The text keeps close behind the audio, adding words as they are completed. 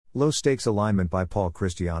Low-Stakes Alignment by Paul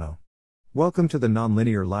Christiano. Welcome to the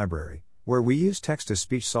Nonlinear Library, where we use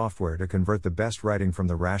text-to-speech software to convert the best writing from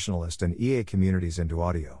the Rationalist and EA communities into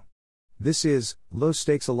audio. This is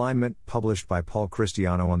Low-Stakes Alignment, published by Paul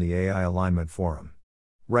Christiano on the AI Alignment Forum.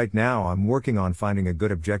 Right now I'm working on finding a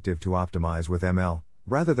good objective to optimize with ML,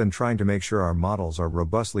 rather than trying to make sure our models are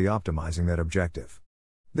robustly optimizing that objective.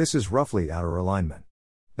 This is roughly outer alignment.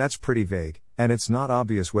 That's pretty vague, and it's not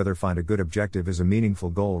obvious whether find a good objective is a meaningful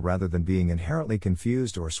goal rather than being inherently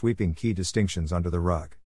confused or sweeping key distinctions under the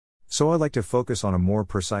rug. So I like to focus on a more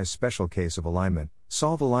precise special case of alignment,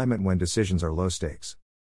 solve alignment when decisions are low stakes.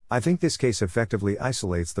 I think this case effectively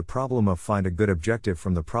isolates the problem of find a good objective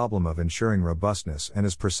from the problem of ensuring robustness and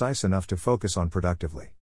is precise enough to focus on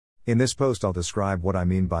productively. In this post I'll describe what I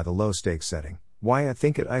mean by the low stakes setting, why I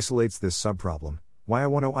think it isolates this subproblem, why I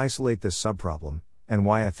want to isolate this subproblem, and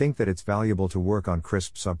why I think that it's valuable to work on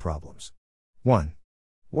crisp subproblems. 1.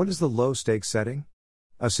 What is the low stakes setting?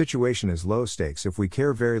 A situation is low stakes if we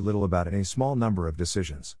care very little about any small number of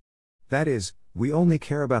decisions. That is, we only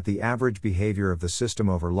care about the average behavior of the system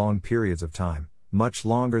over long periods of time, much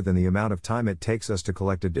longer than the amount of time it takes us to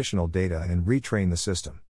collect additional data and retrain the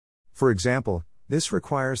system. For example, this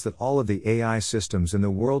requires that all of the AI systems in the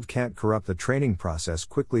world can't corrupt the training process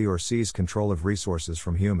quickly or seize control of resources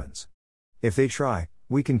from humans. If they try,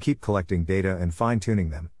 we can keep collecting data and fine-tuning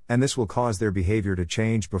them, and this will cause their behavior to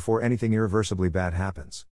change before anything irreversibly bad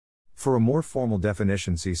happens. For a more formal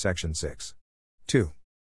definition, see section 6. 2.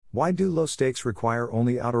 Why do low stakes require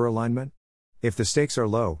only outer alignment? If the stakes are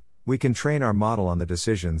low, we can train our model on the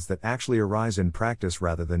decisions that actually arise in practice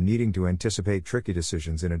rather than needing to anticipate tricky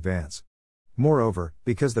decisions in advance. Moreover,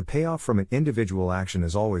 because the payoff from an individual action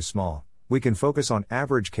is always small, we can focus on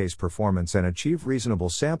average case performance and achieve reasonable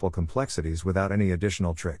sample complexities without any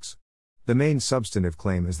additional tricks. The main substantive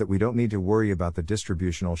claim is that we don't need to worry about the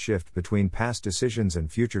distributional shift between past decisions and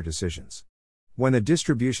future decisions. When the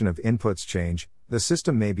distribution of inputs change, the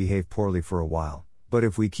system may behave poorly for a while, but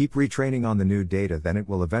if we keep retraining on the new data, then it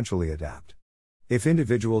will eventually adapt. If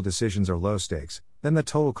individual decisions are low stakes, then the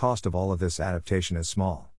total cost of all of this adaptation is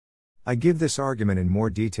small. I give this argument in more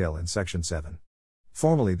detail in section 7.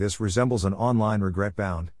 Formally, this resembles an online regret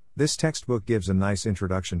bound. This textbook gives a nice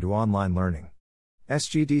introduction to online learning.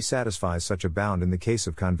 SGD satisfies such a bound in the case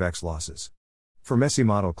of convex losses. For messy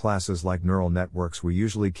model classes like neural networks, we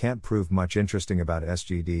usually can't prove much interesting about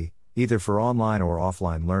SGD, either for online or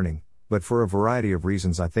offline learning, but for a variety of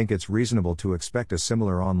reasons I think it's reasonable to expect a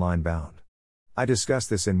similar online bound. I discuss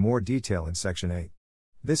this in more detail in section 8.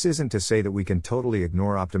 This isn't to say that we can totally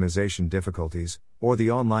ignore optimization difficulties, or the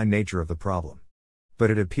online nature of the problem. But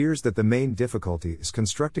it appears that the main difficulty is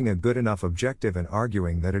constructing a good enough objective and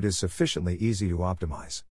arguing that it is sufficiently easy to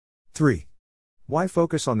optimize. 3. Why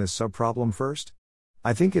focus on this subproblem first?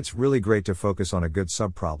 I think it's really great to focus on a good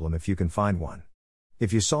subproblem if you can find one.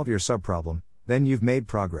 If you solve your subproblem, then you've made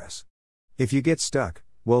progress. If you get stuck,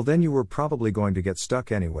 well then you were probably going to get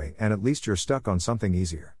stuck anyway, and at least you're stuck on something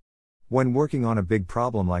easier. When working on a big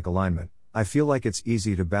problem like alignment, I feel like it's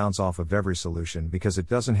easy to bounce off of every solution because it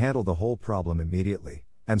doesn't handle the whole problem immediately,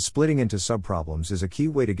 and splitting into subproblems is a key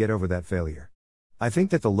way to get over that failure. I think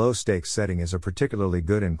that the low stakes setting is a particularly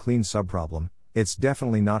good and clean subproblem. It's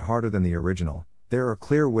definitely not harder than the original, there are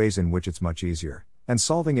clear ways in which it's much easier, and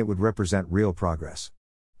solving it would represent real progress.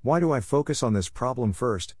 Why do I focus on this problem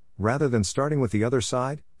first, rather than starting with the other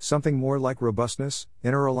side, something more like robustness,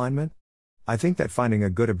 inner alignment? I think that finding a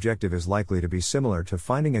good objective is likely to be similar to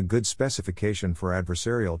finding a good specification for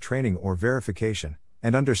adversarial training or verification,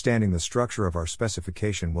 and understanding the structure of our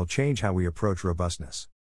specification will change how we approach robustness.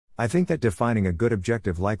 I think that defining a good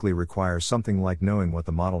objective likely requires something like knowing what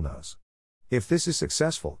the model knows. If this is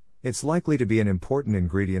successful, it's likely to be an important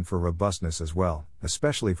ingredient for robustness as well,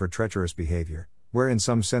 especially for treacherous behavior, where in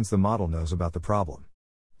some sense the model knows about the problem.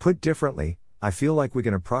 Put differently, I feel like we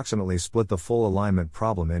can approximately split the full alignment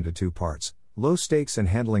problem into two parts: low stakes and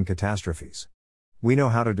handling catastrophes. We know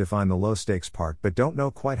how to define the low stakes part but don't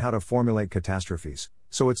know quite how to formulate catastrophes,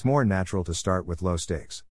 so it's more natural to start with low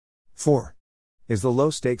stakes. 4. Is the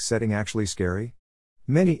low stakes setting actually scary?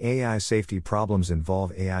 Many AI safety problems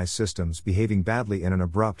involve AI systems behaving badly in an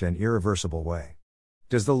abrupt and irreversible way.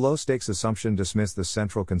 Does the low stakes assumption dismiss the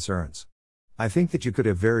central concerns? I think that you could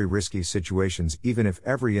have very risky situations even if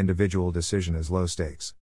every individual decision is low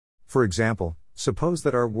stakes. For example, suppose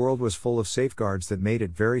that our world was full of safeguards that made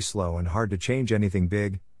it very slow and hard to change anything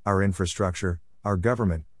big: our infrastructure, our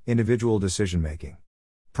government, individual decision-making.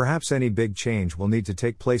 Perhaps any big change will need to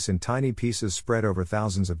take place in tiny pieces spread over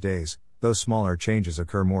thousands of days, though smaller changes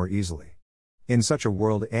occur more easily. In such a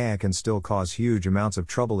world, AI can still cause huge amounts of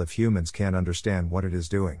trouble if humans can't understand what it is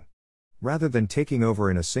doing. Rather than taking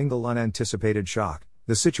over in a single unanticipated shock,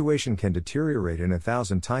 the situation can deteriorate in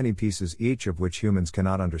 1,000 tiny pieces, each of which humans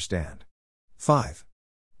cannot understand. 5.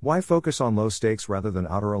 Why focus on low stakes rather than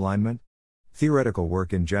outer alignment? Theoretical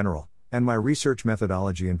work in general, and my research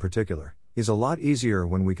methodology in particular, is a lot easier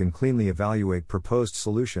when we can cleanly evaluate proposed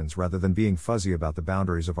solutions rather than being fuzzy about the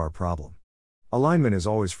boundaries of our problem. Alignment is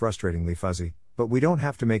always frustratingly fuzzy, but we don't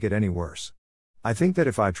have to make it any worse. I think that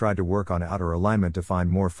if I tried to work on outer alignment defined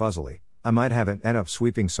more fuzzily, I might have it end up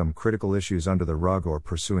sweeping some critical issues under the rug or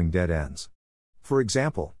pursuing dead ends. For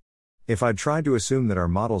example, if I'd tried to assume that our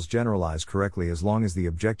models generalize correctly as long as the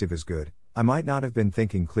objective is good, I might not have been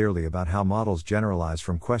thinking clearly about how models generalize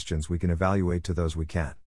from questions we can evaluate to those we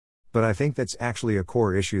can't. But I think that's actually a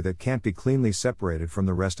core issue that can't be cleanly separated from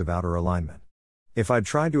the rest of outer alignment. If I'd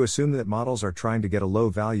tried to assume that models are trying to get a low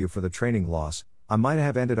value for the training loss, I might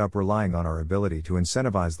have ended up relying on our ability to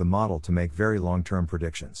incentivize the model to make very long-term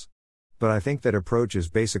predictions. But I think that approach is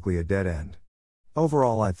basically a dead end.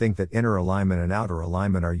 Overall, I think that inner alignment and outer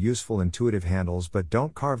alignment are useful intuitive handles but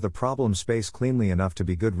don't carve the problem space cleanly enough to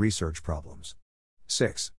be good research problems.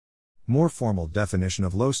 6. More formal definition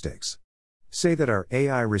of low stakes. Say that our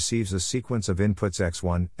AI receives a sequence of inputs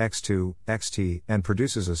x1, x2, xt, and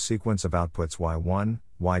produces a sequence of outputs y1,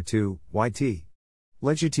 y2, yt.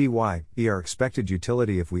 Let uty be our expected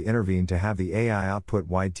utility if we intervene to have the AI output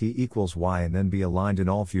yt equals y and then be aligned in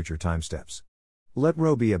all future time steps. Let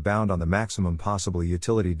ρ be a bound on the maximum possible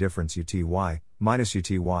utility difference uty minus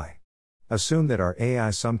uty. Assume that our AI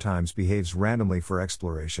sometimes behaves randomly for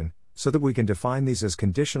exploration, so that we can define these as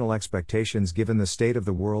conditional expectations given the state of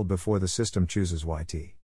the world before the system chooses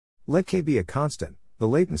yt. Let k be a constant, the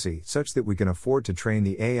latency, such that we can afford to train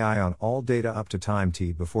the AI on all data up to time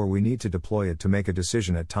t before we need to deploy it to make a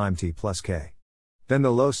decision at time t plus k. Then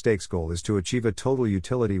the low stakes goal is to achieve a total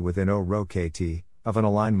utility within O rho kt of an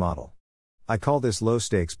aligned model. I call this low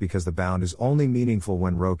stakes because the bound is only meaningful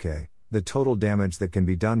when rho k, the total damage that can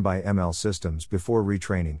be done by ML systems before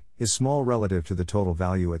retraining, is small relative to the total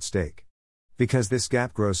value at stake. Because this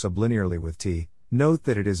gap grows sublinearly with t, note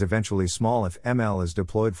that it is eventually small if ML is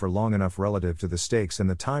deployed for long enough relative to the stakes and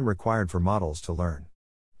the time required for models to learn.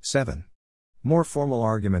 7. More formal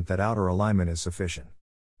argument that outer alignment is sufficient.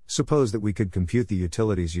 Suppose that we could compute the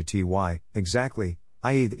utilities uty exactly,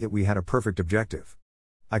 i.e. that we had a perfect objective.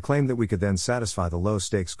 I claim that we could then satisfy the low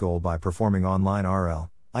stakes goal by performing online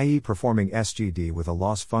RL, i.e. performing SGD with a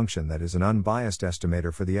loss function that is an unbiased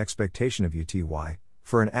estimator for the expectation of uty,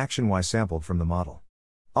 for an action y sampled from the model.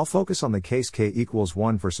 I'll focus on the case k equals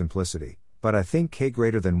 1 for simplicity, but I think k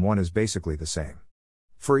greater than 1 is basically the same.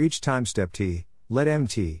 For each time step t, let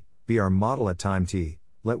mt be our model at time t,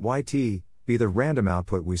 let yt be the random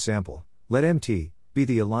output we sample, let mt be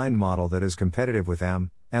the aligned model that is competitive with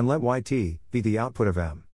m, and let yt be the output of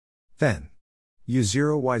m. Then,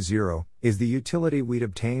 u0y0 is the utility we'd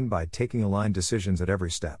obtain by taking aligned decisions at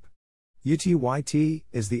every step. utyt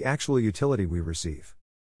is the actual utility we receive.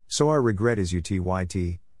 So our regret is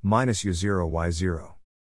utyt minus u0y0.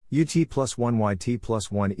 ut plus 1 yt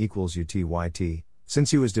plus 1 equals utyt,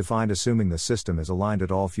 since u is defined assuming the system is aligned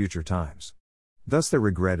at all future times. Thus the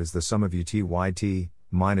regret is the sum of utyt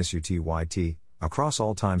minus utyt across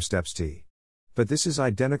all time steps t. But this is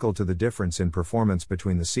identical to the difference in performance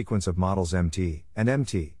between the sequence of models mt and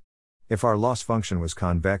mt. If our loss function was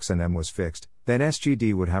convex and m was fixed, then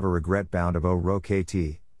SGD would have a regret bound of O rho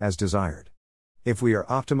kt, as desired. If we are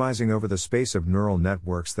optimizing over the space of neural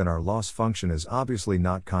networks, then our loss function is obviously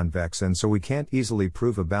not convex, and so we can't easily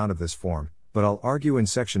prove a bound of this form, but I'll argue in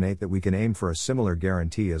section 8 that we can aim for a similar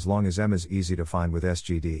guarantee as long as m is easy to find with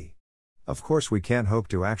SGD. Of course we can't hope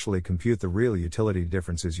to actually compute the real utility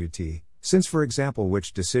differences ut, since for example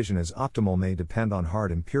which decision is optimal may depend on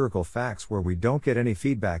hard empirical facts where we don't get any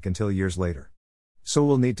feedback until years later. So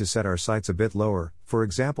we'll need to set our sights a bit lower, for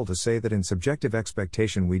example to say that in subjective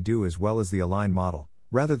expectation we do as well as the aligned model,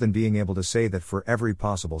 rather than being able to say that for every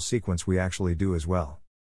possible sequence we actually do as well.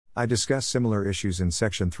 I discuss similar issues in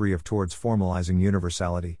section 3 of Towards Formalizing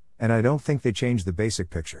Universality, and I don't think they change the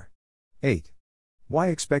basic picture. 8. Why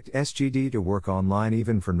expect SGD to work online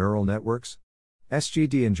even for neural networks?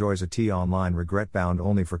 SGD enjoys a t-online regret bound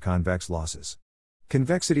only for convex losses.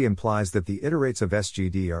 Convexity implies that the iterates of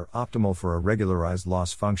SGD are optimal for a regularized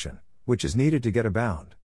loss function, which is needed to get a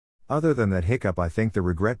bound. Other than that hiccup, I think the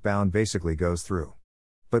regret bound basically goes through.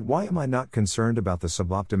 But why am I not concerned about the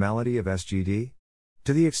suboptimality of SGD?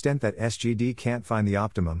 To the extent that SGD can't find the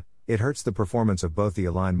optimum, it hurts the performance of both the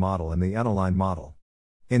aligned model and the unaligned model.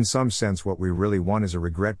 In some sense, what we really want is a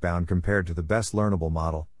regret bound compared to the best learnable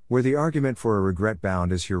model, where the argument for a regret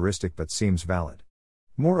bound is heuristic but seems valid.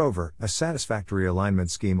 Moreover, a satisfactory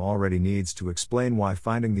alignment scheme already needs to explain why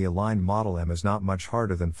finding the aligned model M is not much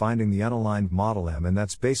harder than finding the unaligned model M, and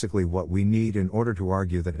that's basically what we need in order to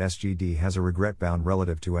argue that SGD has a regret bound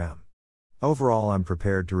relative to M. Overall, I'm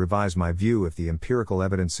prepared to revise my view if the empirical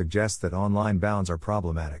evidence suggests that online bounds are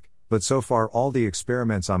problematic, but so far all the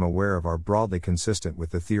experiments I'm aware of are broadly consistent with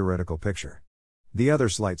the theoretical picture. The other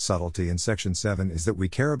slight subtlety in section 7 is that we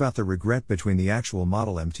care about the regret between the actual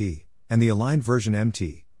model MT and the aligned version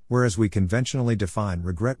MT, whereas we conventionally define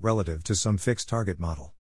regret relative to some fixed target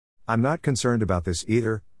model. I'm not concerned about this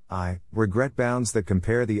either. Regret bounds that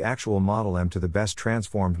compare the actual model M to the best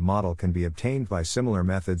transformed model can be obtained by similar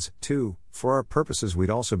methods. 2. For our purposes, we'd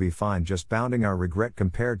also be fine just bounding our regret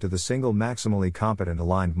compared to the single maximally competent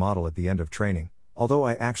aligned model at the end of training, although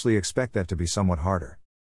I actually expect that to be somewhat harder.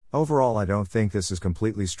 Overall, I don't think this is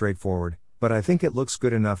completely straightforward, but I think it looks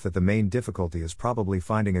good enough that the main difficulty is probably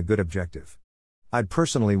finding a good objective. I'd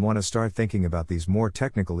personally want to start thinking about these more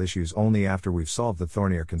technical issues only after we've solved the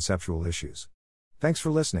thornier conceptual issues. Thanks for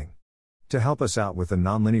listening. To help us out with the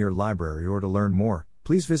Nonlinear Library or to learn more,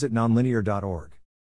 please visit nonlinear.org.